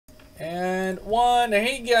And one.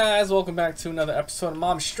 Hey guys, welcome back to another episode of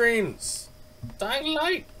Mom Streams. Dying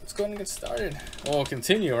Light. Let's go ahead and get started. Well,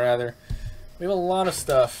 continue rather. We have a lot of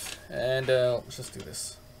stuff, and let's just do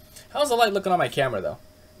this. How's the light looking on my camera though?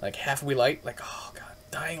 Like halfway light? Like, oh god,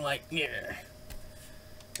 Dying Light. Yeah.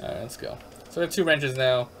 All right, let's go. So we have two wrenches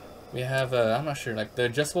now. We have I'm not sure. Like the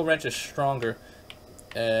adjustable wrench is stronger,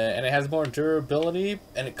 and it has more durability,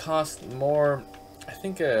 and it costs more. I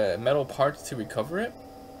think metal parts to recover it.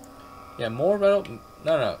 Yeah, more metal.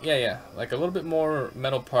 No. Yeah. Like a little bit more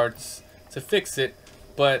metal parts to fix it,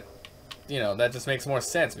 but you know that just makes more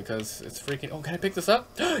sense because it's freaking. Oh, can I pick this up?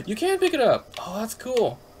 You can pick it up. Oh, that's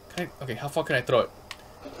cool. Can I, okay, how far can I throw it?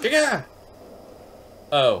 Yeah.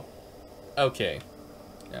 Oh. Okay.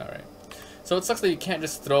 All right. So it sucks that you can't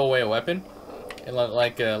just throw away a weapon,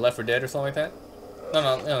 like Left 4 Dead or something like that. No,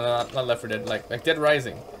 not Left 4 Dead. Like Dead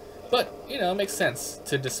Rising. But you know, it makes sense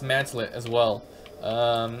to dismantle it as well.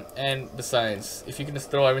 And besides, if you can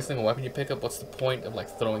just throw every single weapon you pick up, what's the point of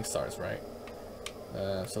like throwing stars, right?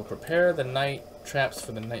 So prepare the night traps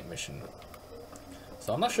for the night mission.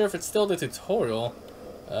 So I'm not sure if it's still the tutorial.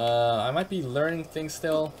 I might be learning things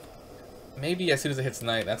still. Maybe as soon as it hits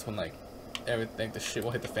night, that's when like everything, the shit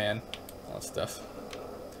will hit the fan, all that stuff.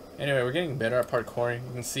 Anyway, we're getting better at parkouring.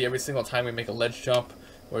 You can see every single time we make a ledge jump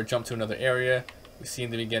or jump to another area, we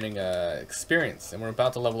seem to be getting experience, and we're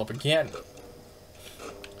about to level up again.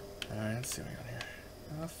 Alright, let's see what we got here.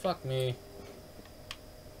 Oh, fuck me.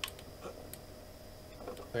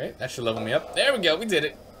 Okay, that should level me up. There we go, we did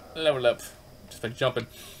it. Level up. Just by jumping.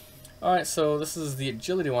 Alright, so this is the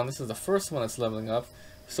agility one. This is the first one that's leveling up.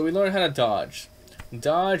 So we learned how to dodge.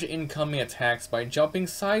 Dodge incoming attacks by jumping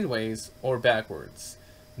sideways or backwards.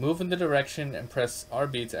 Move in the direction and press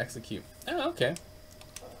RB to execute. Oh, okay.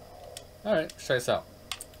 Alright, let's try this out.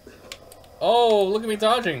 Oh, look at me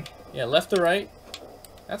dodging. Yeah, left to right.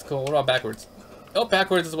 That's cool. What about backwards? Oh,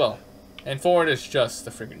 backwards as well. And forward is just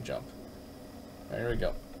the freaking jump. Alright, here we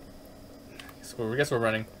go. I guess we're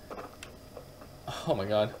running. Oh my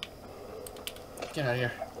god. Get out of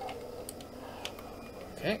here.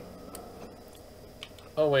 Okay.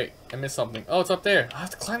 Oh wait, I missed something. Oh, it's up there. I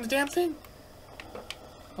have to climb the damn thing?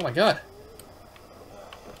 Oh my god.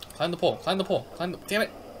 Climb the pole, climb the pole, climb the... Damn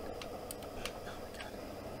it. Oh my god.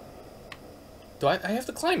 Do I have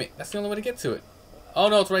to climb it. That's the only way to get to it. Oh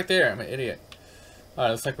no, it's right there. I'm an idiot.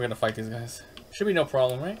 Alright, looks like we're gonna fight these guys. Should be no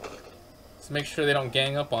problem, right? Let's make sure they don't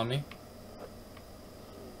gang up on me.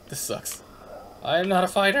 This sucks. I am not a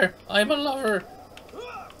fighter. I'm a lover.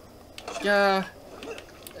 Yeah.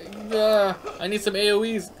 I need some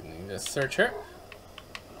AoEs. Just search her.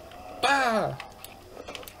 Bah!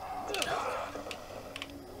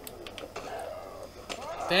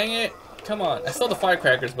 Dang it. Come on. I still have the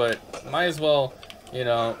firecrackers, but might as well, you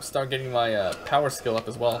know, start getting my power skill up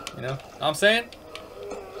as well, you know? Know what I'm saying?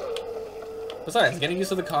 Besides, getting used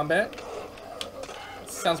to the combat.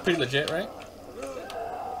 Sounds pretty legit, right?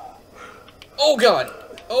 Oh god!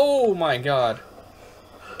 Oh my god.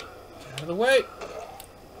 Get out of the way.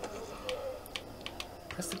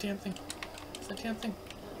 Press the damn thing. Press the damn thing.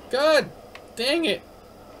 God! Dang it!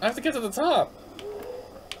 I have to get to the top.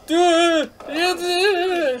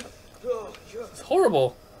 It's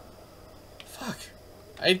horrible. Fuck.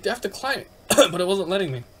 I have to climb it, but it wasn't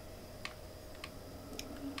letting me.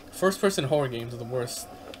 First-person horror games are the worst.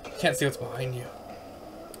 You can't see what's behind you.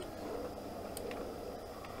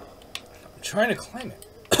 I'm trying to climb it.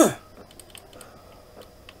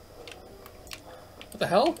 What the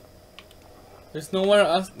hell? There's nowhere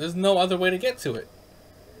else. There's no other way to get to it.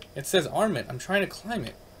 It says armament. I'm trying to climb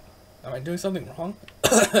it. Am I doing something wrong?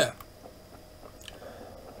 I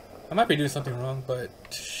might be doing something wrong, but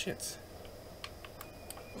shit.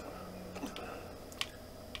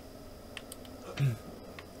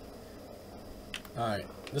 Alright,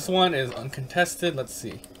 this one is uncontested. Let's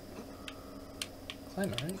see.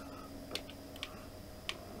 Climb it, right?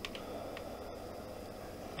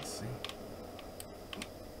 Let's see.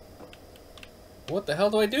 What the hell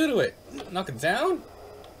do I do to it? Knock it down?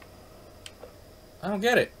 I don't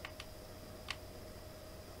get it.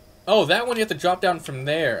 Oh, that one you have to drop down from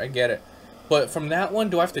there. I get it. But from that one,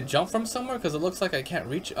 do I have to jump from somewhere? Because it looks like I can't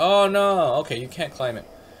reach. Oh, no. Okay, you can't climb it.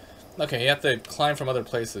 Okay, you have to climb from other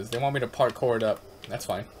places. They want me to parkour it up. That's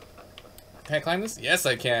fine. Can I climb this? Yes,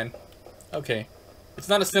 I can. Okay. It's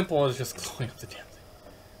not as simple as just climbing up the damn thing.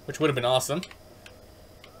 Which would have been awesome.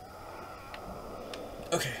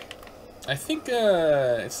 Okay. I think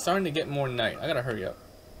it's starting to get more night. I gotta hurry up.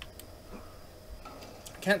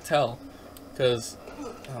 I can't tell. Because...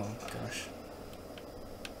 oh, gosh.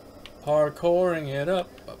 Parkouring it up.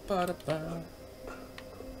 Ba -ba -da -ba.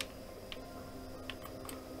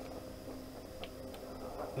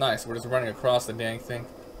 Nice, we're just running across the dang thing.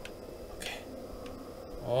 Okay.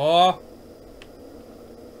 Oh!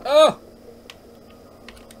 Oh!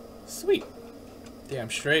 Sweet. Damn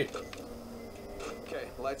straight. Okay,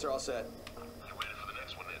 lights are all set. You waited for the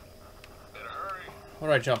next one in. Better hurry. Where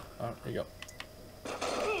do I jump? Oh, there you go.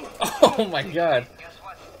 Oh my god.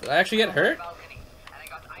 Did I actually get hurt?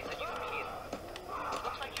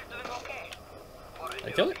 Did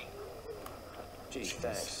I kill it? Gee,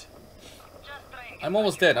 thanks. I'm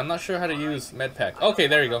almost dead. I'm not sure how to use med pack. Okay,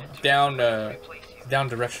 there you go. Down, down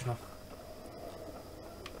directional.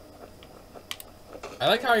 I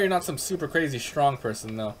like how you're not some super crazy strong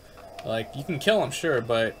person though. Like, you can kill him, sure,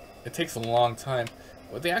 but it takes a long time.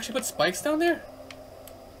 Would they actually put spikes down there?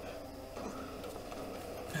 Oh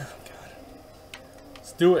god.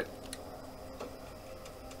 Let's do it.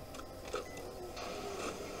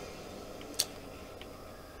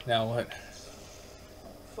 Now what?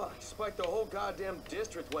 Fuck, Spike, the whole goddamn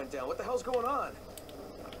district went down. What the hell's going on?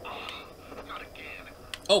 Not again.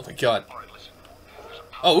 Oh my god. All right, listen. There's a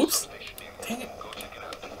power Oh, oops. substation near. Dang it. Go check it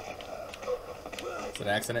out. It's an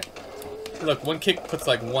accident. Look, one kick puts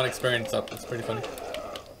like 1 experience up. It's pretty funny.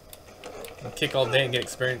 You can kick all day and get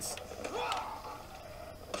experience.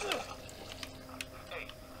 Hey,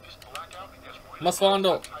 this blackout has really Must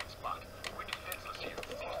vandal. a tight spot. We're defenseless here.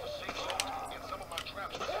 Plus the safe zone and some of my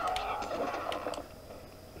traps are down too.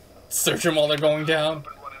 Search them while they're going down. Up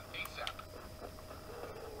and running ASAP.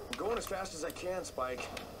 I'm going as fast as I can, Spike.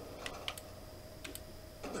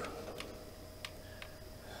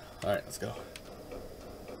 Alright, let's go.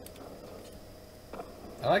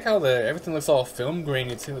 I like how everything looks all film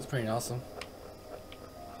grainy too. It's pretty awesome.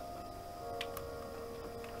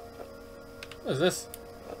 What is this?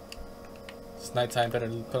 It's nighttime. Better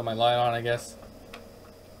put my light on, I guess.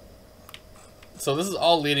 So this is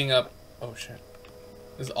all leading up. Oh shit!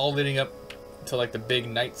 This is all leading up to like the big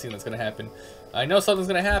night scene that's gonna happen. I know something's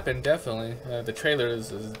gonna happen. Definitely. The trailer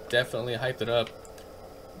is definitely hyped it up.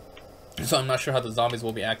 So I'm not sure how the zombies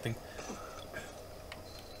will be acting.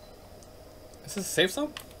 Is this a safe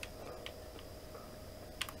zone?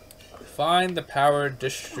 Find the power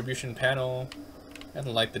distribution panel and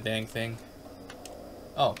light the dang thing.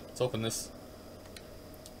 Oh, let's open this.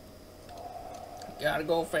 Gotta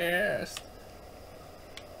go fast.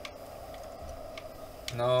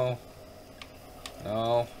 No.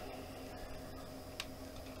 No.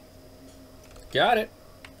 Got it.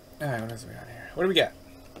 Alright, what else we got here? What do we got?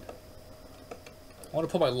 I want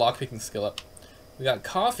to put my lockpicking skill up. We got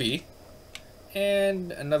coffee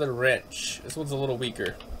and another wrench. This one's a little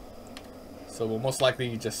weaker, so we'll most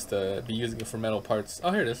likely just be using it for metal parts.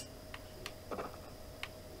 Oh, here it is.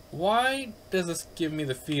 Why does this give me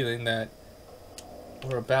the feeling that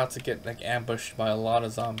we're about to get like ambushed by a lot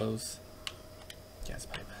of zombos? Gas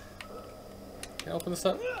pipe. Can I open this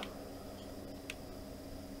up?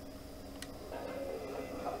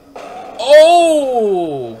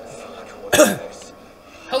 Oh!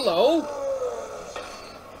 Hello?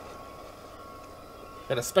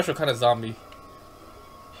 Got a special kind of zombie.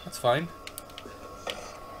 That's fine.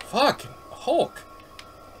 Fuck! Hulk!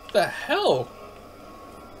 What the hell?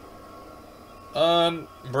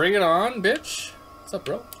 Bring it on, bitch. What's up,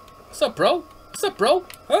 bro? What's up, bro? What's up, bro?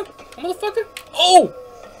 Huh? Motherfucker? Oh!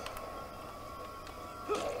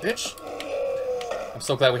 Bitch. I'm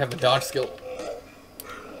so glad we have the dodge skill.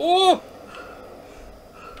 Oh!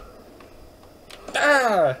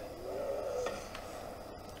 Ah!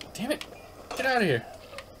 Damn it. Get out of here.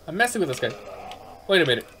 I'm messing with this guy. Wait a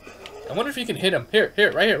minute. I wonder if you can hit him. Here,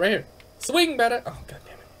 right here, right here. Swing, better. Oh, god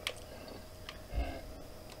damn it.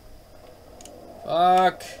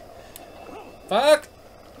 Fuck. Fuck.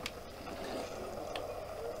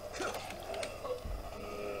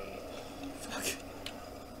 Fuck.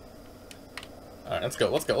 Alright, let's go,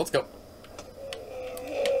 let's go, let's go.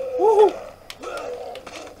 Woohoo!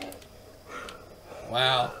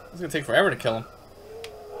 Wow. It's gonna take forever to kill him.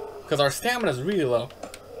 Because our stamina is really low.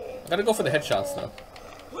 I gotta go for the headshots though.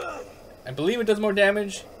 I believe it does more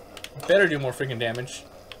damage. Better do more freaking damage.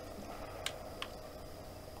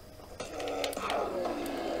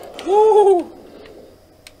 Woo!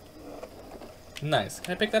 Nice.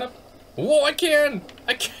 Can I pick that up? Whoa, I can!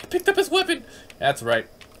 I picked up his weapon! That's right.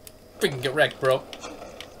 Freaking get wrecked, bro.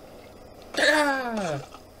 Ah!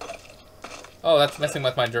 Oh, that's messing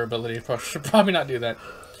with my durability. Should probably not do that.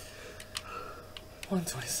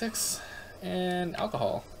 126 and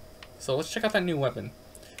alcohol. So let's check out that new weapon.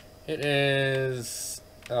 It is...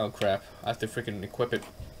 oh crap, I have to freaking equip it.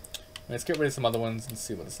 Let's get rid of some other ones and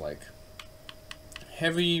see what it's like.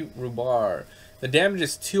 Heavy Rubar. The damage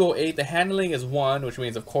is 208, the handling is 1, which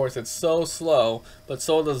means of course it's so slow, but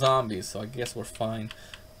so are the zombies, so I guess we're fine.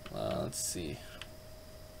 Let's see.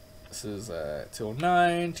 This is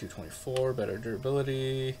 209, 224, better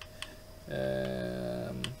durability.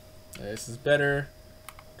 This is better.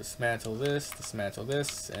 Dismantle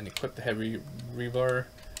this, and equip the heavy rebar.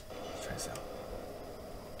 Let's try this out.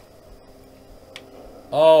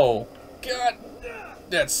 Oh, God,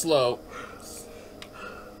 that's slow.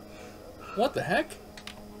 What the heck?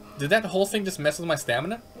 Did that whole thing just mess with my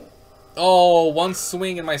stamina? Oh, one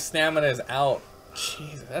swing and my stamina is out.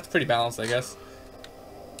 Jeez, that's pretty balanced, I guess.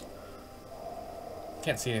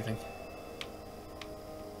 Can't see anything.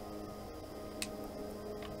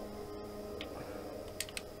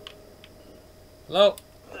 Hello?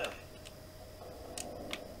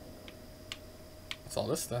 What's all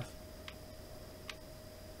this stuff?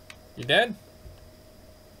 You dead?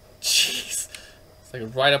 Jeez. It's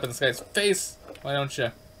like right up in this guy's face. Why don't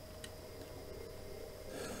you?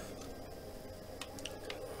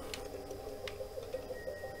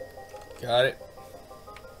 Got it.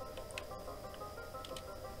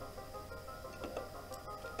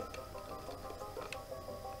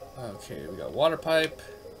 Okay, we got water pipe,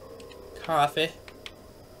 coffee.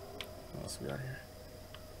 What else we got here?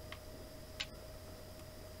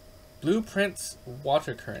 Blueprints,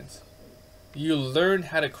 water currents. You learn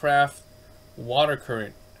how to craft water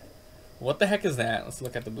current. What the heck is that? Let's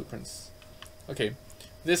look at the blueprints. Okay,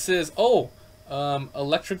 this is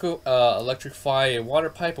electrify a water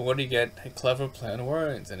pipe, and what do you get? A clever plan of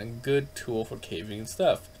words and a good tool for caving and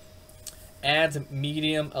stuff. Adds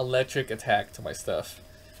medium electric attack to my stuff.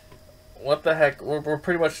 What the heck? We're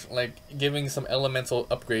pretty much like giving some elemental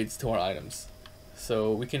upgrades to our items.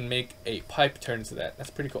 So we can make a pipe turn into that.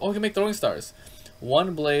 That's pretty cool. Oh, we can make throwing stars.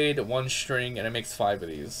 One blade, one string, and it makes 5 of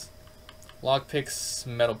these. Lockpicks,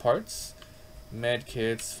 metal parts, med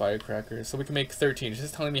kits, firecrackers. So we can make 13. It's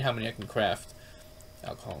just telling me how many I can craft.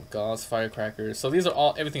 Alcohol, gauze, firecrackers. So these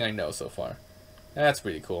are everything I know so far. That's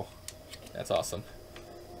pretty cool. That's awesome.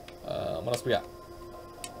 What else we got?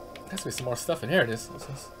 There has to be some more stuff in here. It is. What's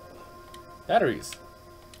this? Batteries.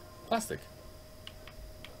 Plastic.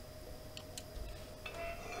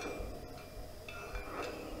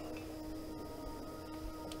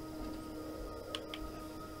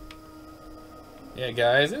 Yeah,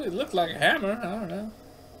 guys, it looked like a hammer. I don't know.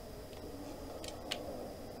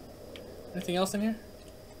 Anything else in here?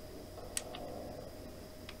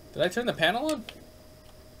 Did I turn the panel on?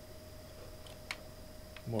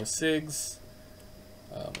 More cigs.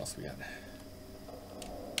 What else we got?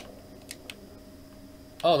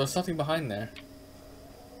 Oh, there's something behind there.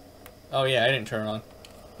 Oh yeah, I didn't turn it on.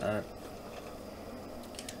 Alright.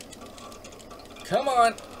 Come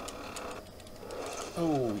on!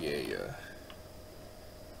 Oh yeah.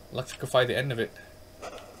 Electrify the end of it.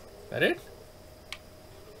 That it?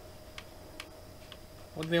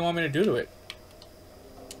 What do they want me to do to it?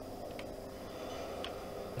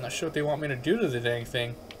 I'm not sure what they want me to do to the dang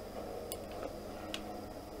thing.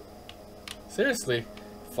 Seriously.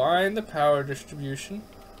 Find the power distribution.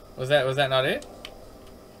 Was that not it?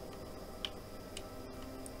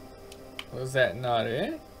 Was that not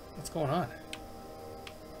it? What's going on?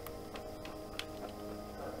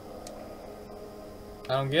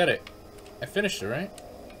 I don't get it. I finished it, right?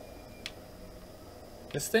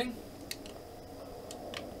 This thing?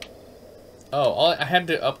 Oh, I had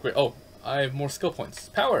to upgrade. Oh, I have more skill points.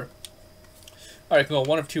 Power! Alright, I can go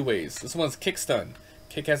one of 2 ways. This one's kick stun.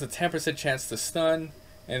 Kick has a 10% chance to stun,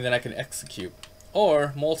 and then I can execute.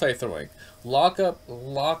 Or multi-throwing. Lock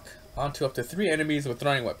onto up to 3 enemies with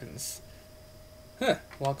throwing weapons. Huh,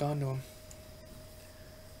 lock onto them.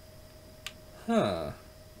 Huh.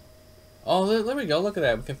 Oh, there we go. Look at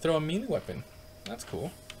that. We can throw a melee weapon. That's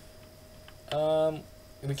cool.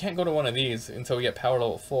 We can't go to one of these until we get power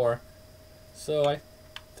level 4. So I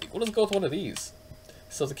think we'll just go with one of these.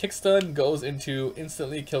 So the kick stun goes into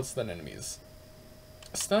instantly kill stun enemies.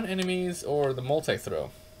 Stun enemies or the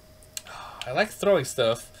multi-throw. I like throwing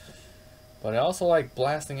stuff, but I also like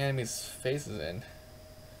blasting enemies' faces in.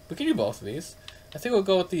 We can do both of these. I think we'll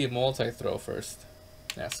go with the multi-throw first.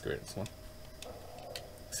 Nah, screw it, this one.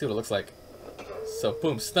 See what it looks like. So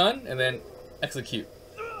boom, stun and then execute.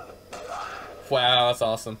 Wow, that's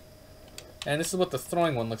awesome. And this is what the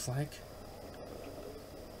throwing one looks like.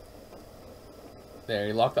 There,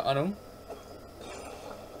 you lock the on him.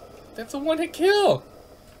 That's a one-hit kill.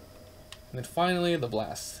 And then finally the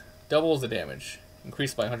blast. Doubles the damage.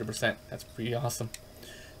 Increased by 100%. That's pretty awesome.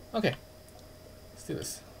 Okay. Let's do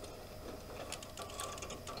this.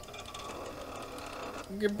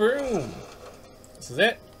 Gaboom! This is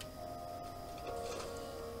it.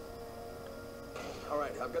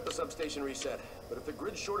 Alright, I've got the substation reset. But if the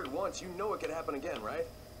grid's shorted once, you know it could happen again, right?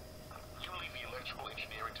 You leave the electrical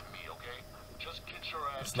engineering to me, okay? Just get your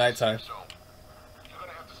ass It's to the nighttime. safe zone. You're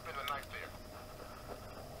gonna have to spend the night there.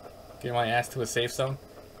 Get my ass to a safe zone.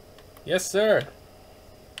 Yes, sir.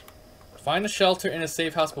 Find a shelter in a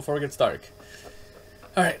safe house before it gets dark.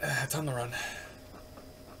 Alright, it's on the run.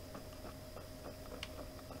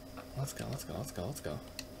 Let's go, let's go, let's go, let's go.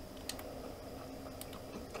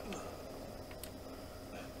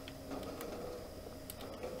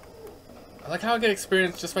 I like how I get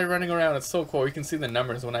experience just by running around. It's so cool. You can see the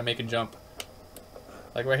numbers when I make a jump.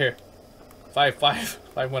 Like right here. 5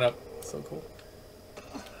 went up. So cool.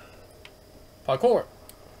 Parkour.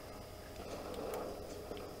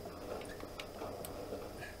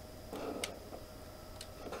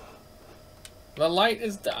 The light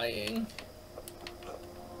is dying.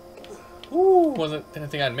 Ooh, didn't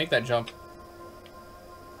think I'd make that jump.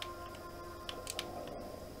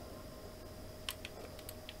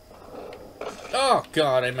 Oh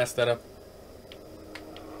god, I messed that up.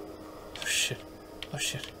 Oh shit. Oh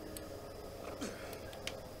shit.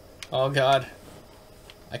 Oh god.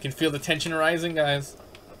 I can feel the tension rising, guys.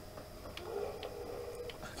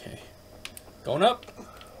 Okay. Going up.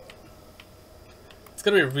 It's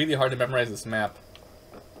gonna be really hard to memorize this map.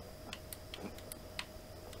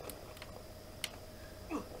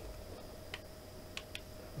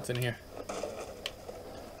 What's in here?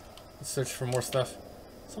 Let's search for more stuff.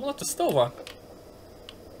 Someone left the stove on.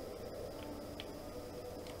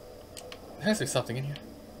 There has to be something in here.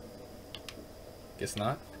 Guess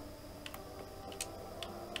not.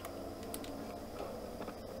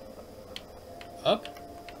 Up.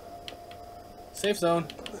 Safe zone.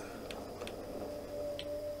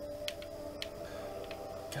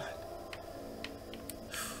 God.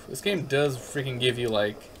 This game does freaking give you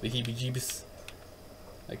like the heebie-jeebies.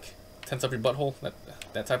 Like tense up your butthole,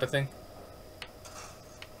 that type of thing.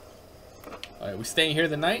 Alright, we staying here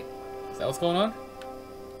the night? Is that what's going on?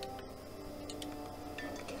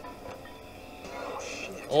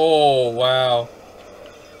 Oh, wow.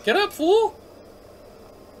 Get up, fool!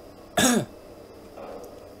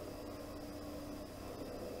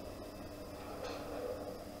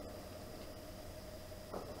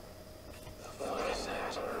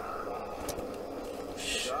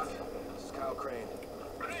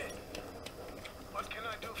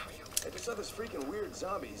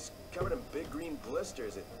 Zombies covered in big green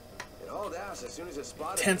blisters. It hauled ass as soon as it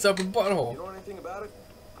spotted. Tense up a butthole. You know anything about it?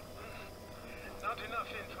 Not enough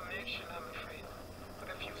information, I'm afraid. But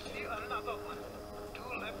if you see another one, do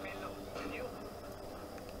let me know, will you?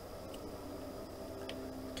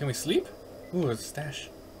 Can we sleep? Ooh, there's a stash.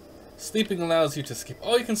 Sleeping allows you to skip.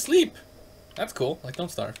 Oh, you can sleep! That's cool. Like, don't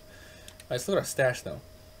starve. Alright, let's look at our stash, though.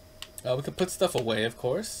 We could put stuff away, of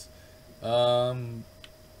course.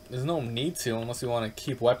 There's no need to unless we want to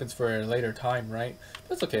keep weapons for a later time, right?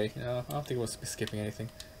 But it's okay, you know, I don't think we'll be skipping anything.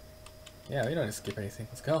 Yeah, we don't need to skip anything.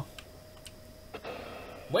 Let's go.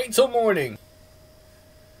 Wait till morning!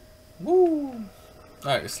 Woo!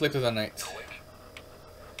 Alright, we sleep through the night.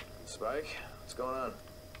 Spike, what's going on?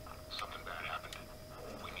 Something bad happened.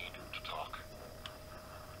 We need to talk.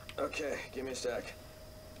 Okay, give me a sec.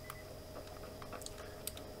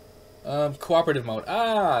 Cooperative mode.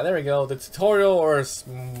 Ah, there we go. The tutorial, or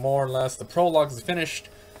more or less the prologue, is finished.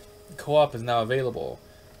 Co-op is now available.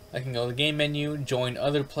 I can go to the game menu, join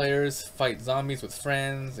other players, fight zombies with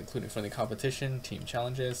friends, including friendly competition, team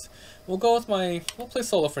challenges. We'll play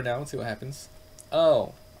solo for now and see what happens.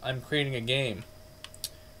 Oh, I'm creating a game.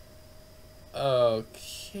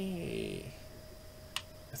 Okay.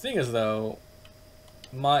 The thing is, though,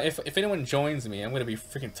 if anyone joins me, I'm gonna be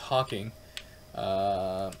freaking talking.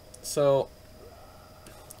 So,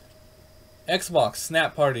 Xbox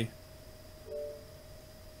Snap Party.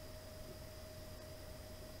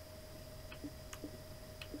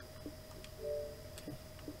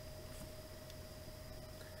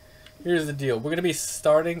 Here's the deal. We're going to be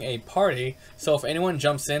starting a party, so if anyone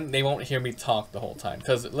jumps in, they won't hear me talk the whole time.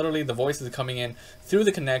 Because literally the voice is coming in through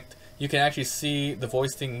the Kinect. You can actually see the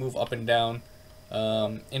voice thing move up and down,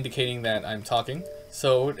 indicating that I'm talking.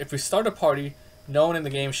 So if we start a party, no one in the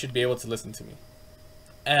game should be able to listen to me.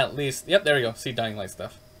 At least, yep, there we go. See dying light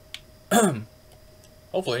stuff.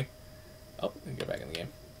 Hopefully. Oh, we can get back in the game.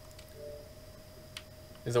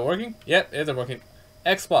 Is it working? Yep, it is working.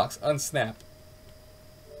 Xbox, unsnap.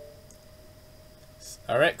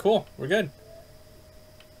 Alright, cool. We're good.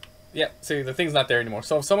 Yep, see, the thing's not there anymore.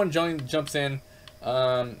 So if someone jumps in,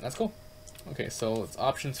 that's cool. Okay, so it's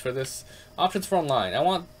options for this. Options for online. I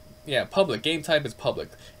want... Yeah, public. Game type is public.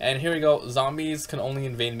 And here we go. Zombies can only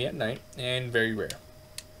invade me at night, and very rare.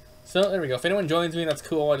 So, there we go. If anyone joins me, that's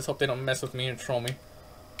cool. I just hope they don't mess with me and troll me.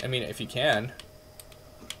 I mean, if you can.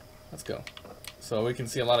 Let's go. So we can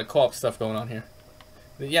see a lot of co-op stuff going on here.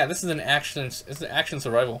 Yeah, this is an action. It's an action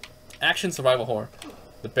survival horror,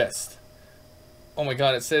 the best. Oh my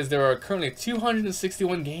god! It says there are currently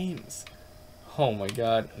 261 games. Oh my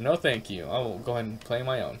god! No, thank you. I will go ahead and play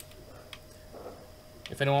my own.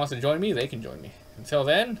 If anyone wants to join me, they can join me. Until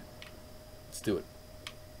then, let's do it.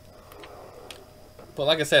 But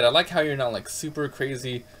like I said, I like how you're not like super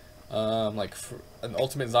crazy, like an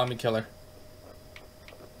ultimate zombie killer.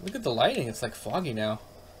 Look at the lighting, it's like foggy now.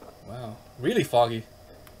 Wow, really foggy.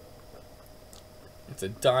 It's a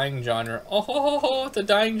dying genre. Oh, it's a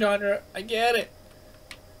dying genre. I get it.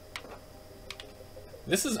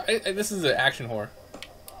 This is this is an action horror.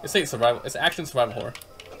 This ain't survival. It's action survival horror.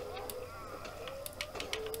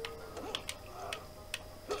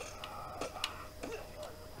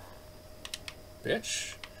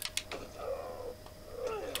 Bitch.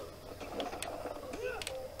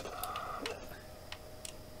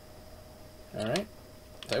 Alright.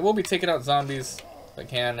 So I will be taking out zombies if I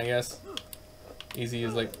can, I guess. Easy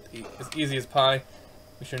as like as easy as pie.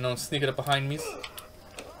 Make sure no one's sneaking up behind me.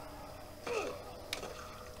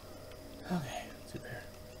 Okay, let's repair.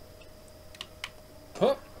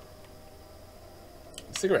 Oh!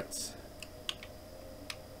 Cigarettes.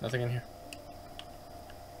 Nothing in here.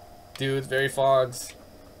 Dude, very fogs.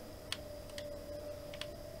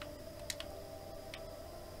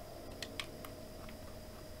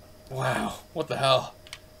 Wow, what the hell?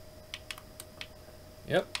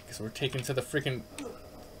 Yep, guess we're taken to the freaking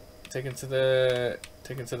taken to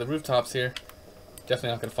the rooftops here. Definitely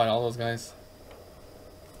not gonna find all those guys.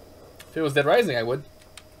 If it was Dead Rising, I would.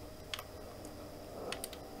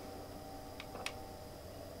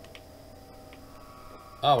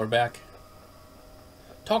 Oh, we're back.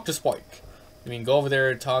 Talk to Spike. You mean go over there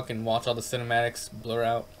and talk and watch all the cinematics blur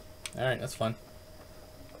out? Alright, that's fun.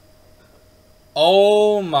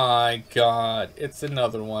 Oh my god, it's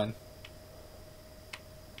another one.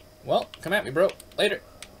 Well, come at me, bro. Later.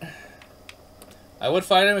 I would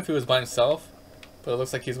fight him if he was by himself, but it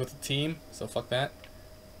looks like he's with a team, so fuck that.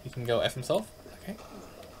 He can go F himself. Okay.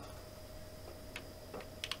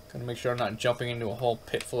 Gotta make sure I'm not jumping into a whole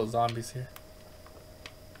pit full of zombies here.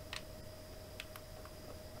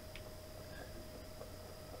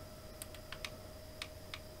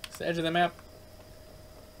 It's the edge of the map.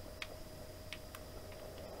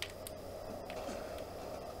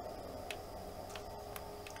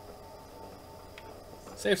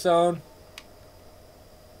 Safe zone.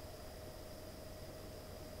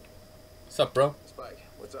 What's up, bro? Spike,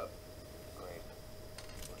 what's up? Great.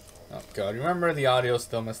 Oh god, remember the audio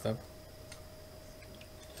still messed up.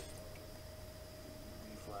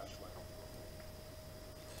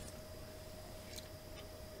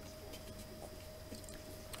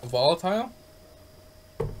 Volatile?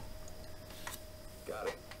 Got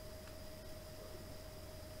it.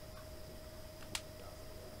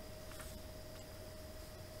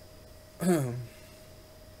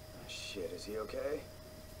 Shit, is he okay?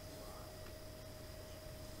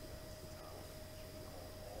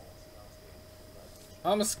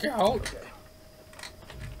 I'm a scout. Okay.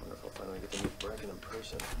 Wonder if I'll finally get to meet Brecken in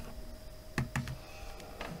person.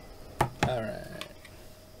 Alright.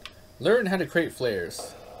 Learn how to create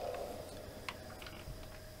flares.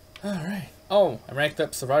 Alright. Oh, I ranked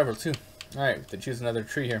up survival too. Alright, we have to choose another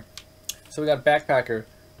tree here. So we got backpacker.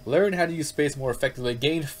 Learn how to use space more effectively.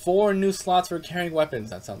 Gain 4 new slots for carrying weapons.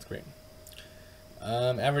 That sounds great.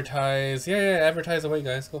 Advertise. Yeah, advertise away,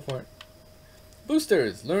 guys. Go for it.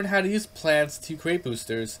 Boosters. Learn how to use plants to create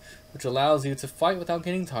boosters, which allows you to fight without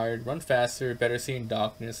getting tired, run faster, better see in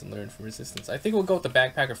darkness, and learn from resistance. I think we'll go with the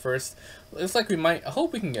backpacker first. Looks like we might. I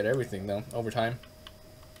hope we can get everything, though, over time.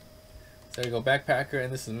 So there we go, backpacker,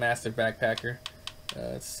 and this is master backpacker.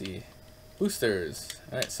 Let's see. Boosters.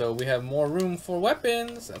 Alright, so we have more room for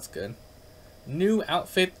weapons. That's good. New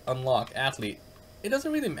outfit unlock. Athlete. It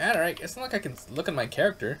doesn't really matter, right? It's not like I can look at my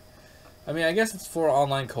character. I mean, I guess it's for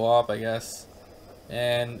online co-op, I guess.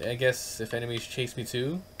 And I guess if enemies chase me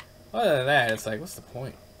too. Other than that, it's like, what's the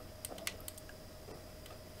point?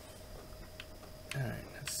 Alright,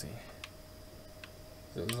 let's see.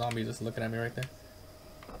 There's a zombie just looking at me right there.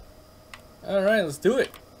 Alright, let's do it.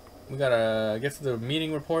 We gotta get to the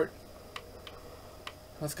meeting report.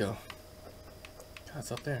 Let's go. God,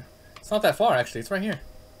 it's up there. It's not that far, actually. It's right here.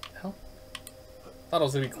 What the hell? Thought it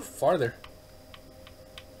was gonna be farther.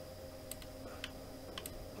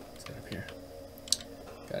 Let's get up here.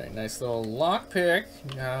 Got a nice little lockpick.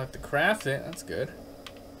 Now I have to craft it. That's good.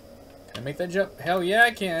 Can I make that jump? Hell yeah,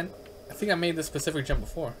 I can. I think I made this specific jump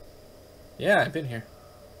before. Yeah, I've been here.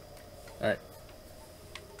 Alright.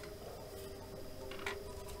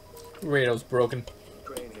 Radio's broken.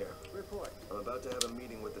 Crane here. about to have a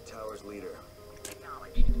meeting with the tower's leader.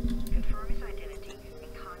 Acknowledged. Confirm his identity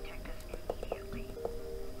and contact us immediately.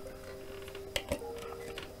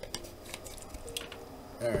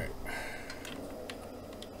 Alright.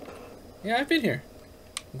 Yeah, I've been here.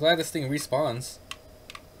 I'm glad this thing respawns.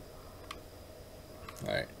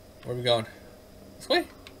 Alright, where are we going? This way?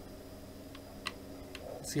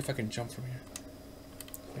 Let's see if I can jump from here.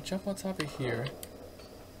 If I jump on top of here.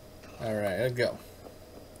 Alright, let's go.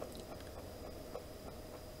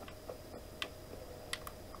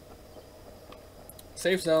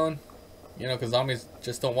 Safe zone. You know, because zombies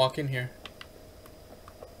just don't walk in here.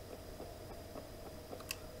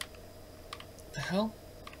 What the hell?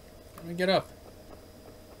 Let me get up.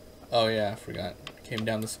 Oh yeah, I forgot. I came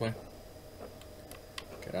down this way.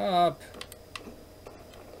 Get up.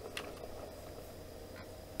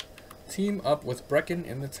 Team up with Brecken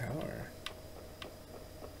in the tower.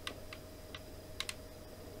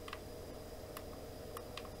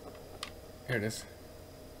 Here it is.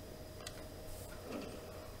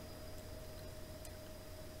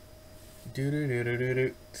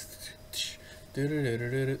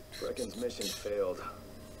 Brecken's mission failed.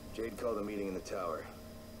 Jade called a meeting in the tower.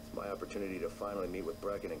 It's my opportunity to finally meet with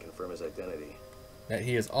Brecken and confirm his identity. That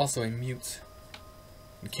he is also a mute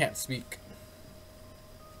and can't speak.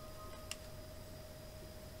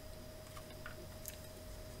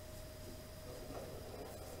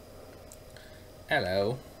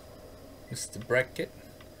 Hello, Mr. Brecken.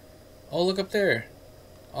 Oh, look up there.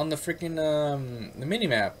 On the freaking the mini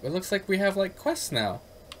map, it looks like we have like quests now.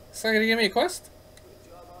 It's not gonna give me a quest?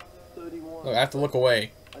 Look, I have to look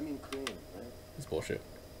away. That's bullshit.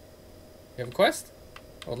 You have a quest?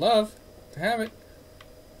 I would love to have it.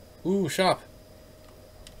 Ooh, shop.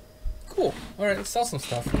 Cool. Alright, let's sell some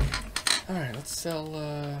stuff. Alright, let's sell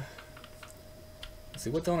let's see,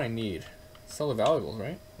 what don't I need? Sell the valuables,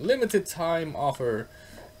 right? Limited time offer.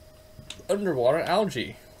 Underwater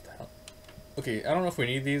algae. Okay, I don't know if we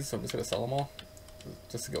need these, so I'm just gonna sell them all.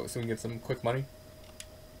 Just to go so we can get some quick money.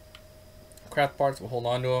 Craft parts, we'll hold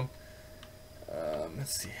on to them.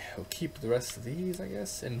 Let's see, we'll keep the rest of these, I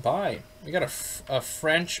guess, and buy. We got a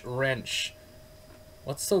French wrench.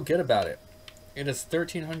 What's so good about it? It is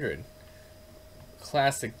 1300.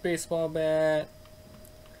 Classic baseball bat.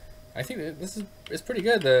 I think this is pretty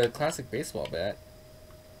good, the classic baseball bat.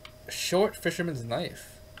 Short fisherman's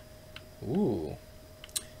knife. Ooh.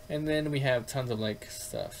 And then we have tons of like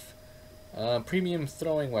stuff. Premium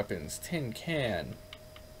throwing weapons, tin can,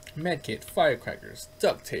 medkit, firecrackers,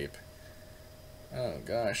 duct tape. Oh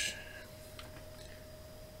gosh.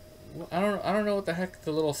 I don't know what the heck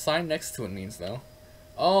the little sign next to it means though.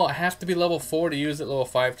 Oh, I have to be level 4 to use it, level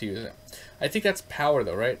 5 to use it. I think that's power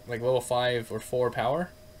though, right? Like level 5 or 4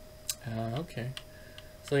 power? Okay.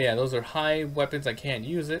 So yeah, those are high weapons, I can't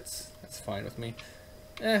use it. That's fine with me.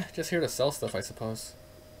 Just here to sell stuff, I suppose.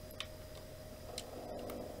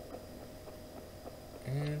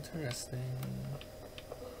 Interesting.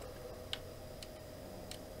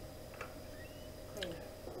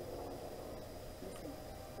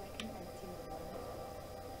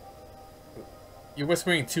 You're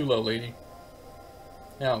whispering too low, lady.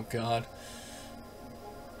 Oh god.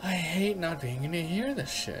 I hate not being able to hear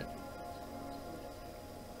this shit.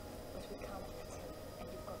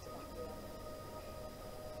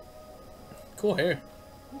 Cool hair.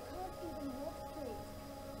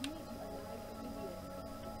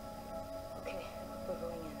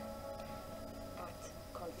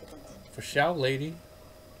 For shout, lady.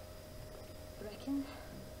 Brecken,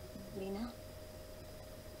 Lena.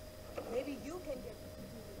 Maybe you can get.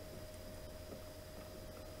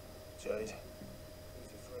 Jade,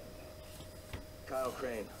 who's your friend? Kyle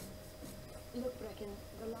Crane. Look, Brecken,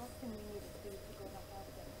 the last thing we need is for you to go back out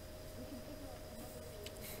there. We can figure out another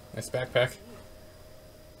way. Nice backpack.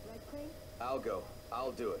 Right, Crane? I'll go.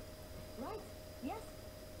 I'll do it. Right. Yes.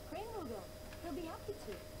 Crane will go. He'll be happy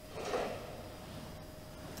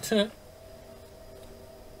to.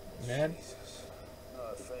 Man. Jesus. No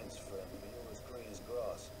offense, friend, but you're as green as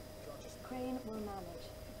grass. Can't just... Crane will manage.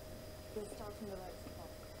 He'll start from the right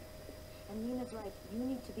spot. And Nina's right. You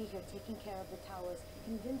need to be here taking care of the towers,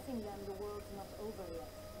 convincing them the world's not over yet.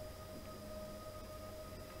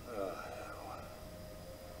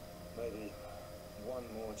 Maybe one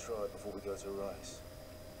more try before we go to Rice.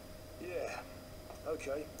 Yeah.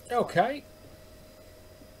 Okay. Okay.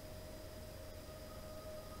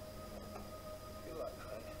 Good luck,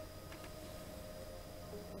 Crane.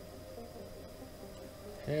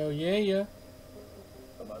 Hell yeah, yeah.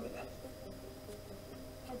 A moment.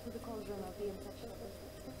 Head to the cauldron. I'll be in touch.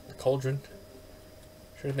 The cauldron.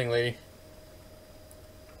 Sure thing, lady.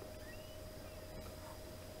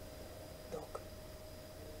 Doc,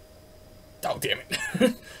 Oh, damn it.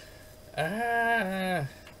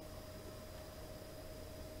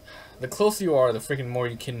 The closer you are, the freaking more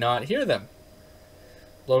you cannot hear them.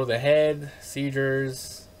 Blow to the head,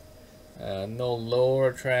 seizures, no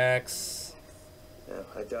lower tracks. Yeah,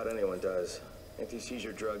 I doubt anyone does.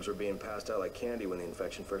 Anti-seizure drugs were being passed out like candy when the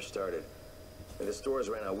infection first started. And the stores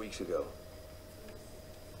ran out weeks ago.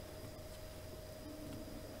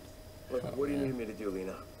 Look, what do you need me to do,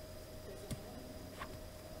 Lena?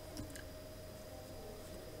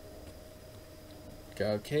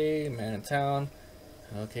 Okay, man in town.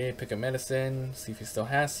 Okay, pick a medicine, see if he still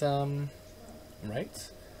has some.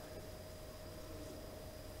 Right?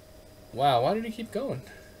 Wow, why did he keep going?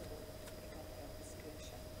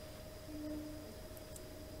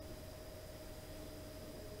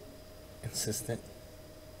 Insistent.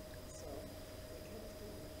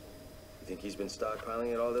 You think he's been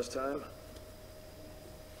stockpiling it all this time?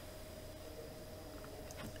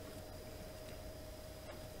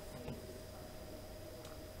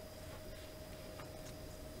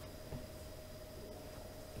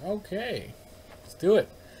 Okay, let's do it.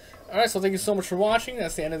 Alright, so thank you so much for watching.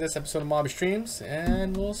 That's the end of this episode of Mabi Streams,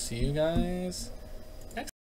 and we'll see you guys